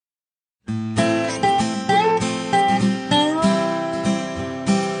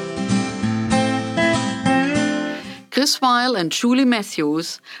Chris Weil and Julie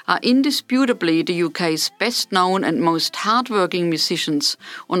Matthews are indisputably the UK's best-known and most hard-working musicians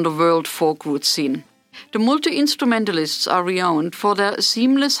on the world folk root scene. The multi-instrumentalists are renowned for their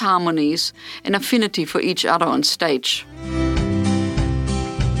seamless harmonies and affinity for each other on stage.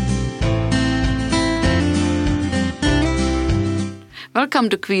 Welcome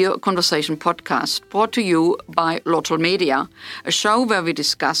to Queer Conversation Podcast, brought to you by Lottel Media, a show where we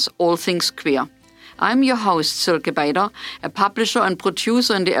discuss all things queer. I'm your host, Silke Bader, a publisher and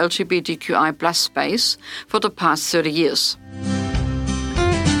producer in the LGBTQI+ space for the past 30 years.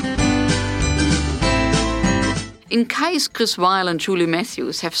 In case Chris Weil and Julie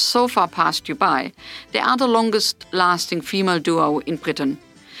Matthews have so far passed you by, they are the longest-lasting female duo in Britain.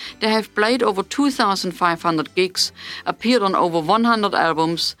 They have played over 2,500 gigs, appeared on over 100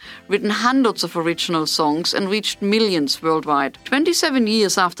 albums, written hundreds of original songs and reached millions worldwide. 27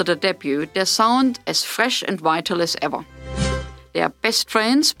 years after their debut, they sound as fresh and vital as ever. They are best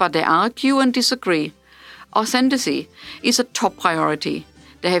friends, but they argue and disagree. Authenticity is a top priority.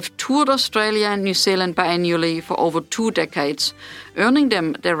 They have toured Australia and New Zealand biannually for over 2 decades, earning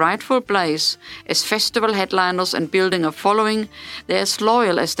them their rightful place as festival headliners and building a following they're as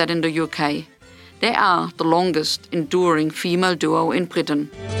loyal as that in the UK. They are the longest enduring female duo in Britain.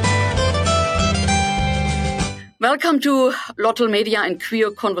 Welcome to Lottel Media and Queer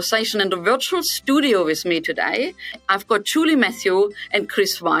Conversation in the virtual studio with me today. I've got Julie Matthews and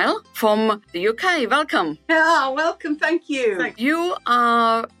Chris Weil from the UK. Welcome. Yeah, welcome. Thank you. You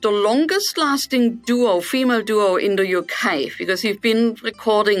are the longest lasting duo, female duo in the UK, because you've been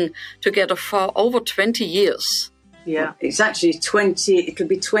recording together for over 20 years. Yeah, it's actually 20, it'll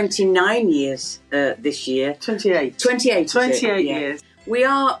be 29 years this year. 28. 28 years.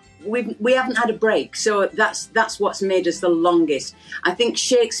 We haven't had a break, so that's what's made us the longest. I think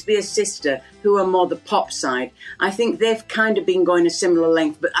Shakespeare's sister, who are more the pop side, I think they've kind of been going a similar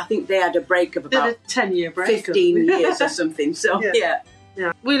length, but I think they had a break of about 10-year break, 15 years or something. So yeah.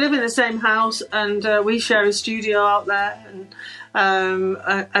 We live in the same house, and we share a studio out there,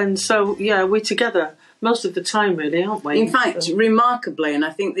 and so we're together most of the time, really, aren't we? In fact, remarkably, and I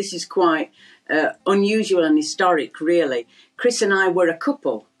think this is quite unusual and historic, really. Chris and I were a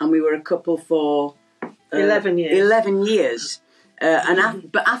couple, and we were a couple for 11 years. 11 years.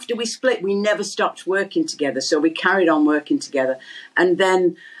 But after we split, we never stopped working together, so we carried on working together. And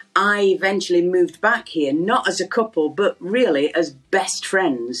then I eventually moved back here, not as a couple, but really as best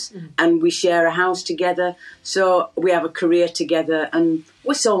friends. And we share a house together, so we have a career together, and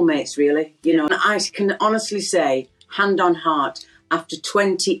we're soulmates, really. You know, and I can honestly say, hand on heart, after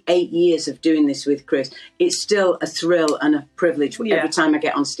 28 years of doing this with Chris, it's still a thrill and a privilege every time I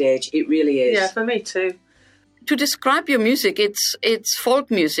get on stage. It really is. Yeah, for me too. To describe your music, it's folk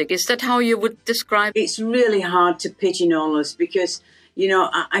music. Is that how you would describe it? It's really hard to pigeonhole us because, you know,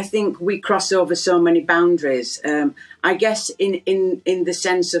 I think we cross over so many boundaries. I guess in the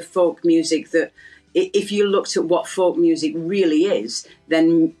sense of folk music that if you looked at what folk music really is,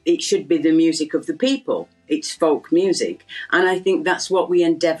 then it should be the music of the people. It's folk music. And I think that's what we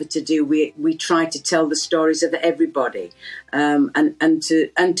endeavour to do. We try to tell the stories of everybody and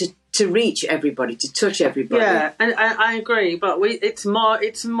to reach everybody, to touch everybody. Yeah, and I agree, but it's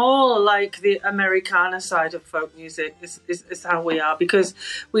more like the Americana side of folk music is how we are, because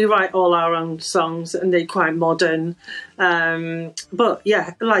we write all our own songs and they're quite modern. But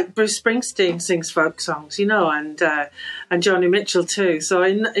yeah, like Bruce Springsteen sings folk songs, you know, and Joni Mitchell too. So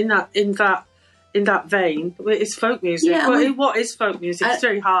in that vein, it's folk music. Yeah, but what is folk music? It's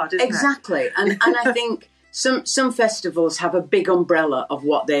very hard, isn't it? Exactly. And I think some festivals have a big umbrella of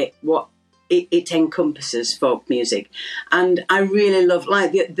what it encompasses, folk music. And I really love,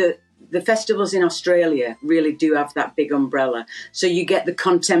 like, the festivals in Australia really do have that big umbrella. So you get the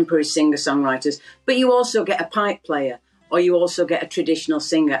contemporary singer-songwriters, but you also get a pipe player, or you also get a traditional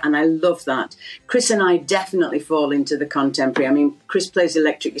singer, and I love that. Chris and I definitely fall into the contemporary. I mean, Chris plays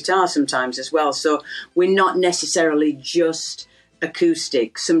electric guitar sometimes as well, so we're not necessarily just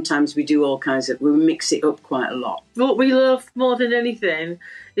acoustic. Sometimes we do all kinds of, we mix it up quite a lot. What we love more than anything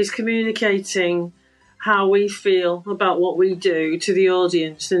is communicating how we feel about what we do to the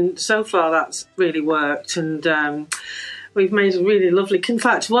audience, and so far that's really worked, and we've made a really lovely... In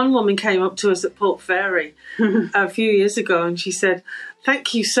fact, one woman came up to us at Port Fairy a few years ago and she said,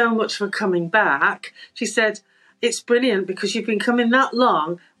 "Thank you so much for coming back." She said, "It's brilliant because you've been coming that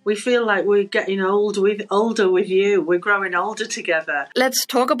long. We feel like we're getting older with you. We're growing older together." Let's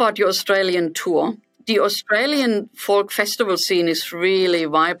talk about your Australian tour. The Australian folk festival scene is really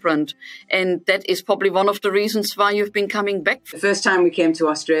vibrant, and that is probably one of the reasons why you've been coming back. The first time we came to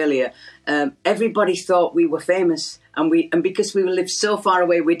Australia, everybody thought we were famous. and because we lived so far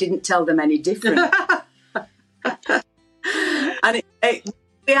away, we didn't tell them any different. And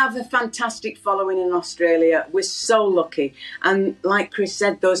we have a fantastic following in Australia. We're so lucky. And like Chris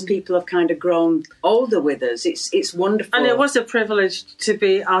said, those people have kind of grown older with us. It's wonderful. And it was a privilege to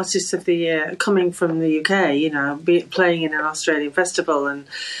be Artist of the Year coming from the UK, playing in an Australian festival. And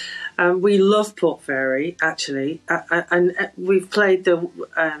we love Port Fairy, actually. And we've played the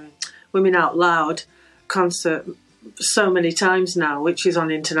Women Out Loud concert so many times now, which is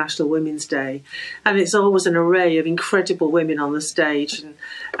on International Women's Day, and it's always an array of incredible women on the stage,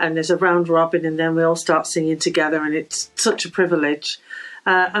 and there's a round robin, and then we all start singing together, and it's such a privilege.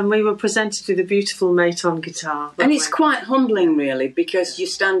 And we were presented with a beautiful mate on guitar, and it's quite humbling, really, because you're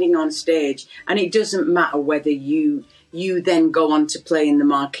standing on stage, and it doesn't matter whether you then go on to play in the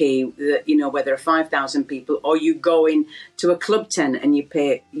marquee, where there are 5,000 people, or you go in to a club tent and you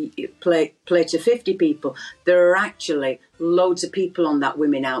play to 50 people. There are actually loads of people on that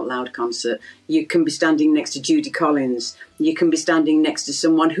Women Out Loud concert. You can be standing next to Judy Collins. You can be standing next to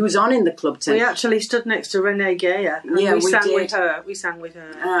someone who's on in the club tent. We actually stood next to Renee Geyer. And we sang with her. We sang with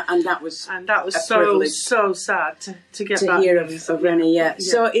her. And that was so sad to get to that hear news. of Renee. Yeah.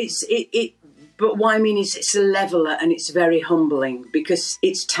 So but what I mean is it's a leveller, and it's very humbling because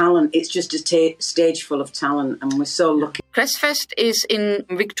it's talent. It's just a stage full of talent, and we're so lucky. Cressfest is in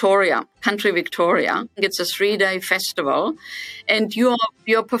Victoria, country Victoria. It's a 3-day festival, and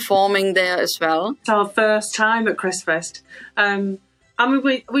you're performing there as well. It's our first time at Cressfest. I mean,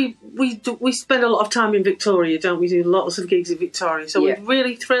 we spend a lot of time in Victoria, don't we? Do lots of gigs in Victoria, so we're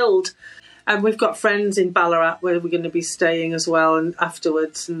really thrilled. And we've got friends in Ballarat where we're going to be staying as well, and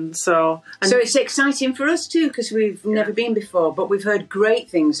afterwards, so it's exciting for us too because we've never been before, but we've heard great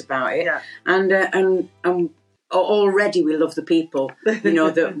things about it, and already we love the people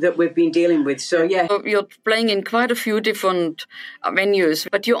that we've been dealing with. So you're playing in quite a few different venues,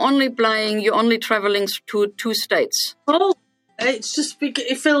 but you're only traveling to 2 states. Oh. It's just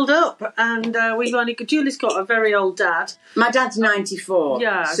it filled up, and Julie's got a very old dad. My dad's 94.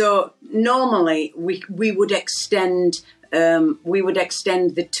 Yeah. So normally we would extend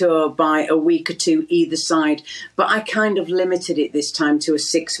the tour by a week or 2 either side, but I kind of limited it this time to a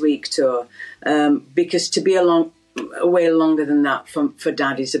 6-week tour because to be away longer than that for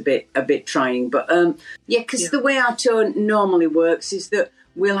Dad is a bit trying. But because the way our tour normally works is that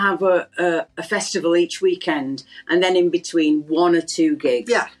we'll have a festival each weekend, and then in between 1 or 2 gigs.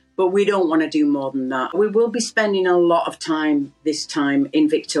 Yeah. But we don't want to do more than that. We will be spending a lot of time this time in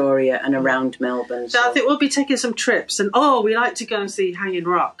Victoria and around Melbourne. So I think we'll be taking some trips, and we like to go and see Hanging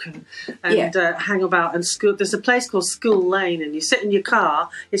Rock and hang about. And there's a place called School Lane, and you sit in your car.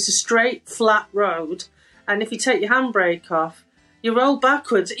 It's a straight, flat road, and if you take your handbrake off, you roll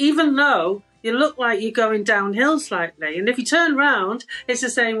backwards, even though you look like you're going downhill slightly. And if you turn round, it's the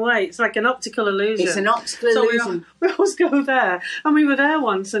same way. It's like an optical illusion. It's an optical illusion. We always go there. And we were there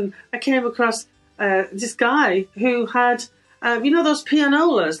once, and I came across this guy who had, those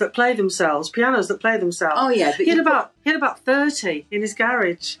pianos that play themselves. Oh, yeah. He had about 30 in his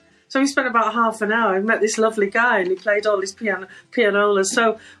garage. So we spent about half an hour. I met this lovely guy, and he played all his pianolas.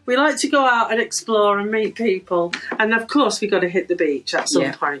 So we like to go out and explore and meet people. And, of course, we got to hit the beach at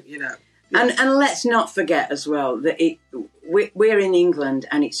some point, And let's not forget as well that we're in England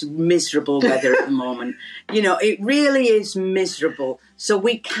and it's miserable weather at the moment. It really is miserable. So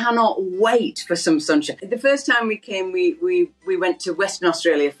we cannot wait for some sunshine. The first time we came, we went to Western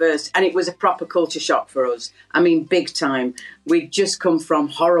Australia first, and it was a proper culture shock for us. I mean, big time. We'd just come from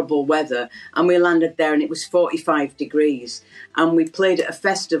horrible weather, and we landed there and it was 45 degrees. And we played at a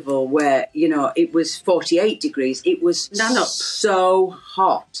festival where, it was 48 degrees. It was so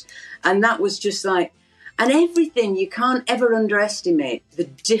hot. And that was just like, and everything, you can't ever underestimate the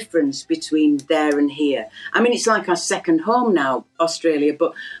difference between there and here. I mean, it's like our second home now, Australia.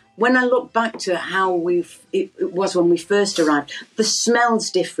 But when I look back to how it was when we first arrived, the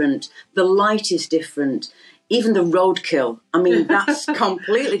smell's different, the light is different, even the roadkill. I mean, that's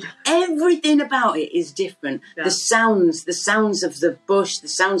completely, everything about it is different. Yeah. The sounds of the bush, the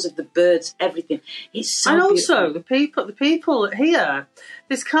sounds of the birds, everything. It's so also beautiful. the people here,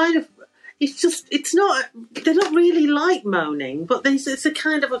 this kind of, it's not, they're not really like moaning, but it's a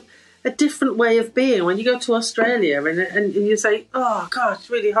kind of a different way of being. When you go to Australia and you say, oh God, it's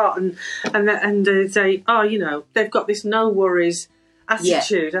really hot, and they say, they've got this no worries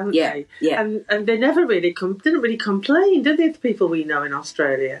attitude, haven't they? Yeah. And they never really didn't really complain, did they, the people we know in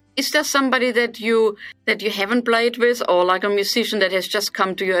Australia? Is there somebody that you haven't played with, or like a musician that has just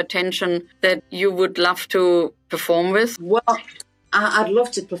come to your attention that you would love to perform with? Well, I'd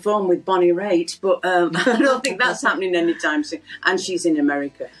love to perform with Bonnie Raitt, but I don't think that's happening anytime soon. And she's in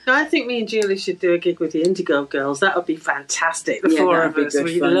America. No, I think me and Julie should do a gig with the Indigo Girls. That would be fantastic. The four of us.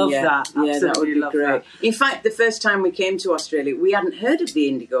 We'd love that. Yeah, that would be great. That. In fact, the first time we came to Australia, we hadn't heard of the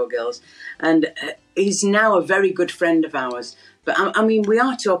Indigo Girls. And he's now a very good friend of ours. But, I mean, we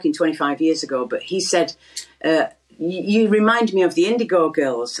are talking 25 years ago, but he said... you remind me of the Indigo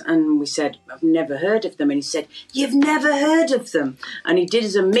Girls. And we said, I've never heard of them. And he said, you've never heard of them. And he did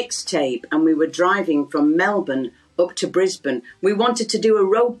as a mixtape. And we were driving from Melbourne up to Brisbane. We wanted to do a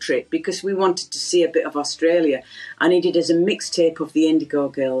road trip because we wanted to see a bit of Australia. And he did as a mixtape of the Indigo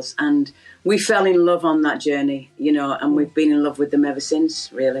Girls. And we fell in love on that journey, you know, and we've been in love with them ever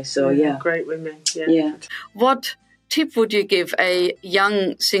since, really. So, yeah. Great women. Yeah. What tip would you give a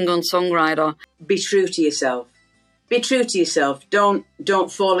young singer-songwriter? Be true to yourself. Be true to yourself. Don't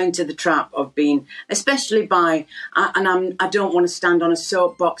fall into the trap of being, especially by, and I don't want to stand on a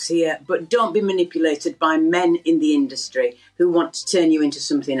soapbox here, but don't be manipulated by men in the industry who want to turn you into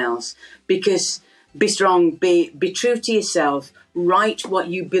something else. Because be strong, be true to yourself, write what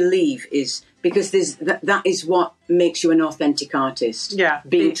you believe is, because that is what makes you an authentic artist. Yeah.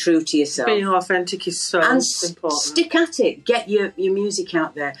 Being true to yourself. Being authentic is so important. Stick at it. Get your music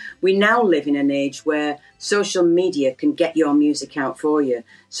out there. We now live in an age where social media can get your music out for you.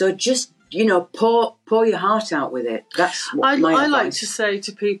 So just, you know, pour your heart out with it. That's what I like to say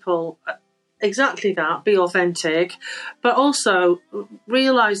to people exactly that. Be authentic, but also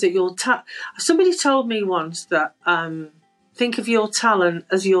realise that somebody told me once that think of your talent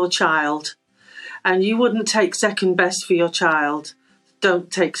as your child. And you wouldn't take second best for your child. Don't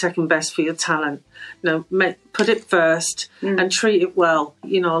take second best for your talent. No, put it first and treat it well.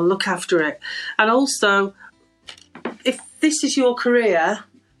 You know, look after it. And also, if this is your career,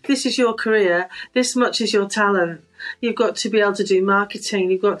 this much is your talent. You've got to be able to do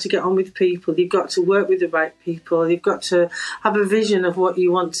marketing. You've got to get on with people. You've got to work with the right people. You've got to have a vision of what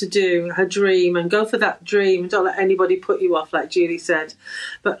you want to do, a dream, and go for that dream. Don't let anybody put you off, like Julie said.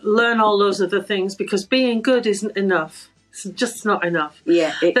 But learn all those other things, because being good isn't enough. It's just not enough.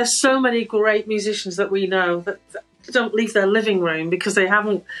 Yeah, there's so many great musicians that we know that don't leave their living room because they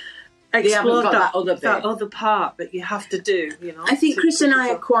haven't explored that other part that you have to do, you know. I think Chris and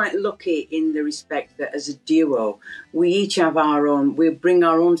I are quite lucky in the respect that as a duo, we each have we bring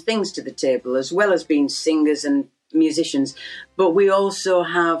our own things to the table, as well as being singers and musicians, but we also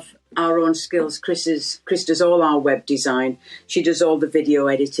have our own skills. Chris does all our web design. She does all the video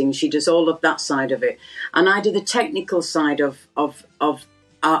editing. She does all of that side of it. And I do the technical side of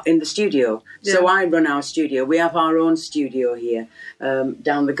in the studio. Yeah. So I run our studio. We have our own studio here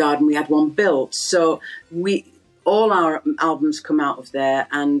down the garden. We had one built. So all our albums come out of there,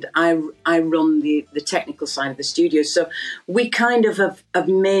 and I run the technical side of the studio. So we kind of have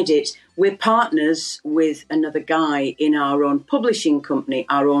made it. We're partners with another guy in our own publishing company,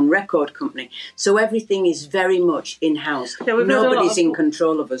 our own record company. So everything is very much in-house. Yeah, nobody's in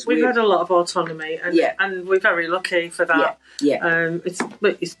control of us. We've had a lot of autonomy, and we're very lucky for that. Yeah.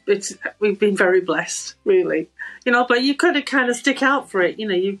 We've been very blessed, really. You know, but you've got to kind of stick out for it. You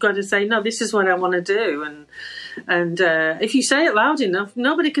know, you've got to say, no, this is what I want to do. And if you say it loud enough,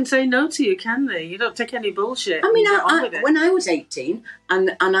 nobody can say no to you, can they? You don't take any bullshit. I mean, when I was 18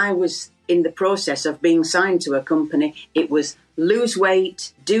 and I was in the process of being signed to a company, it was lose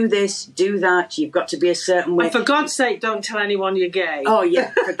weight, do this, do that. You've got to be a certain way. And for God's sake, don't tell anyone you're gay. Oh,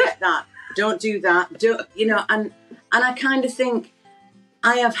 yeah, forget that. Don't do that. And I kind of think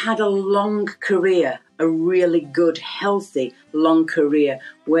I have had a long career, a really good, healthy, long career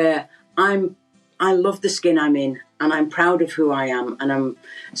where I love the skin I'm in, and I'm proud of who I am,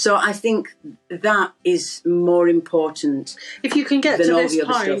 so I think that is more important. If you can get to this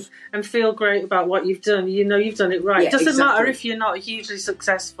point and feel great about what you've done, you know you've done it right. It doesn't matter if you're not hugely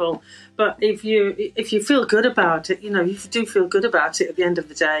successful, but if you feel good about it, you know, you do feel good about it at the end of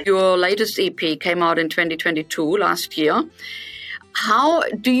the day. Your latest EP came out in 2022, last year. How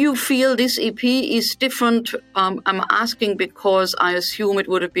do you feel this EP is different? I'm asking because I assume it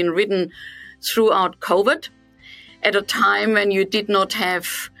would have been written throughout COVID, at a time when you did not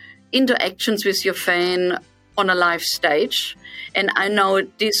have interactions with your fan on a live stage. And I know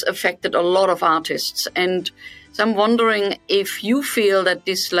this affected a lot of artists. And so I'm wondering if you feel that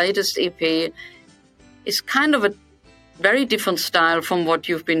this latest EP is kind of a very different style from what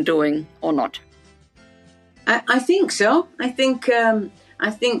you've been doing, or not. I think so. I think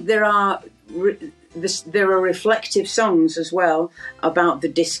there are reflective songs as well about the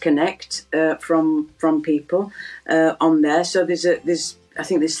disconnect from people on there. So there's I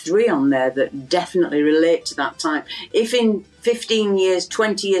think there's 3 on there that definitely relate to that time. If in 15 years,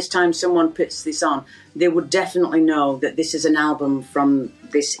 20 years' time someone puts this on, they would definitely know that this is an album from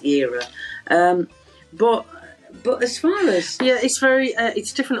this era. But as far as... Yeah, it's very...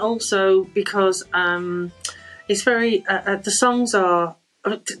 it's different also because it's very... the songs are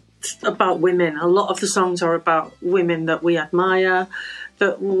about women. A lot of the songs are about women that we admire,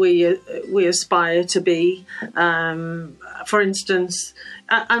 that we aspire to be. For instance,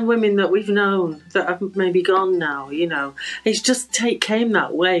 and women that we've known that have maybe gone now, you know. It's just came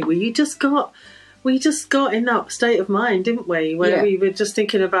that way where we just got in that state of mind, didn't we? Where we were just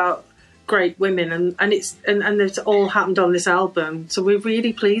thinking about great women, and it's all happened on this album. So we're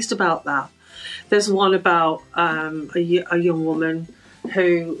really pleased about that. There's one about a young woman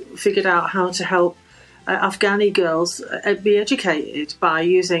who figured out how to help Afghani girls be educated by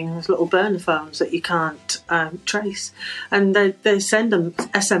using little burner phones that you can't trace, and they send them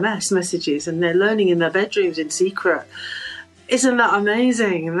SMS messages, and they're learning in their bedrooms in secret. Isn't that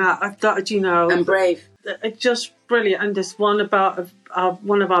amazing? And brave. It's just brilliant. And there's one about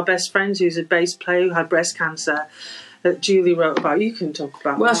one of our best friends who's a bass player who had breast cancer that Julie wrote about. You can talk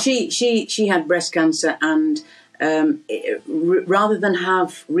about. Well, that. she had breast cancer, and rather than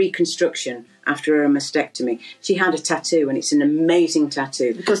have reconstruction after a mastectomy, she had a tattoo, and it's an amazing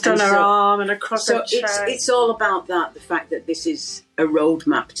tattoo. It goes down her arm and across her chest. It's all about that, the fact that this is a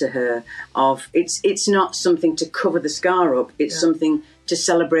roadmap to her. It's not something to cover the scar up, it's something to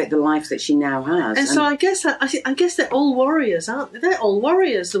celebrate the life that she now has. And so I guess they're all warriors, aren't they? They're all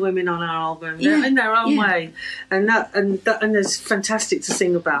warriors, the women on our album. They're in their own way, and it's fantastic to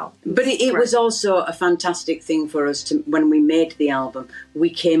sing about. But it was also a fantastic thing for us to, when we made the album,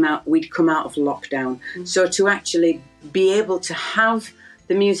 we'd come out of lockdown, so to actually be able to have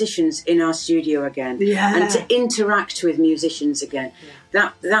the musicians in our studio again, and to interact with musicians again,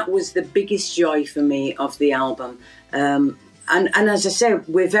 that was the biggest joy for me of the album. And as I say,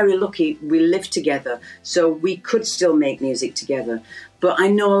 we're very lucky we live together, so we could still make music together. But I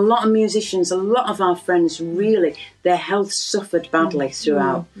know a lot of musicians, a lot of our friends, really, their health suffered badly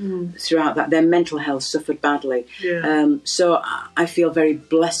throughout that. Their mental health suffered badly. So I feel very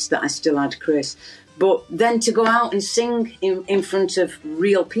blessed that I still had Chris. But then to go out and sing in front of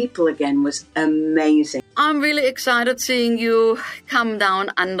real people again was amazing. I'm really excited seeing you come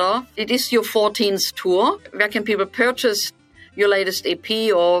down under. It is your 14th tour. Where can people purchase your latest EP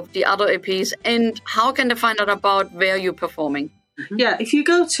or the other EPs, and how can they find out about where you're performing? Yeah, if you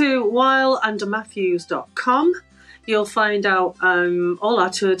go to whileundermatthews.com, you'll find out all our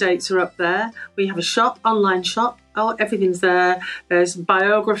tour dates are up there. We have a shop, online shop. Oh, everything's there. There's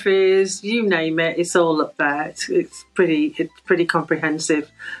biographies, you name it. It's all up there. It's pretty comprehensive,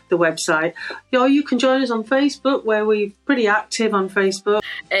 the website. Or you can join us on Facebook, where we're pretty active on Facebook.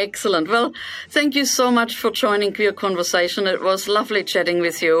 Excellent. Well, thank you so much for joining Queer Conversation. It was lovely chatting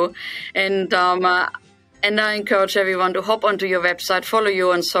with you. And I encourage everyone to hop onto your website, follow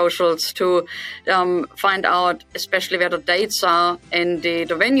you on socials to find out especially where the dates are and the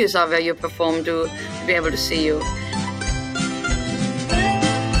venues are where you perform, to be able to see you.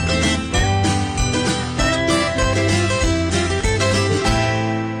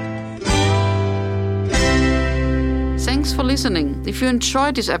 Thanks for listening. If you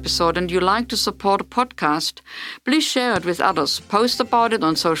enjoyed this episode and you like to support the podcast, please share it with others, post about it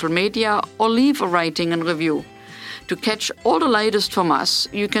on social media, or leave a rating and review. To catch all the latest from us,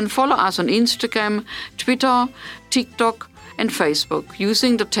 you can follow us on Instagram, Twitter, TikTok, and Facebook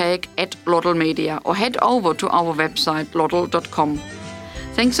using the tag @LottleMedia, or head over to our website, lottle.com.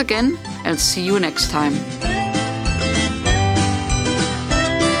 Thanks again, and see you next time.